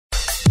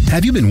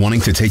Have you been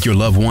wanting to take your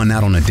loved one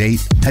out on a date?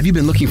 Have you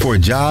been looking for a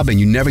job and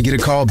you never get a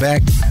call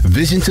back?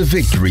 Vision to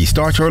Victory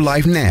starts your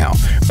life now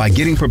by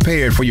getting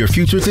prepared for your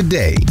future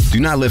today. Do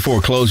not let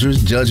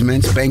foreclosures,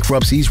 judgments,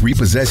 bankruptcies,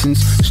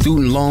 repossessions,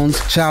 student loans,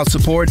 child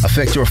support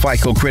affect your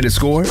FICO credit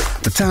score.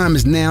 The time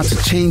is now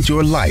to change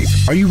your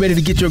life. Are you ready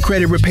to get your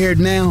credit repaired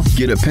now?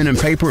 Get a pen and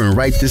paper and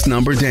write this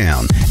number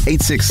down.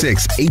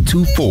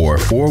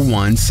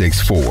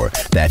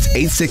 866-824-4164. That's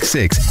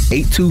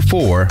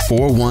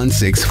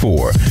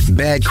 866-824-4164.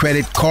 Bad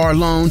credit, car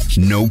loan,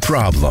 no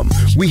problem.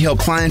 We help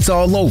clients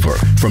all over,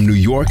 from New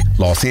York,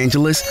 Los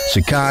Angeles,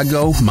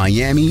 Chicago,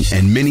 Miami,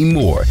 and many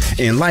more.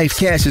 In life,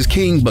 cash is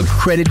king, but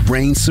credit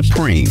reigns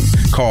supreme.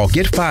 Call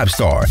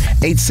Get5Star,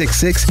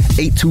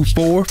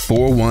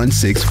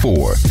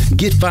 866-824-4164.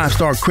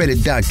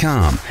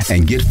 Get5StarCredit.com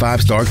and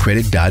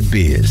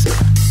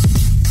Get5StarCredit.biz.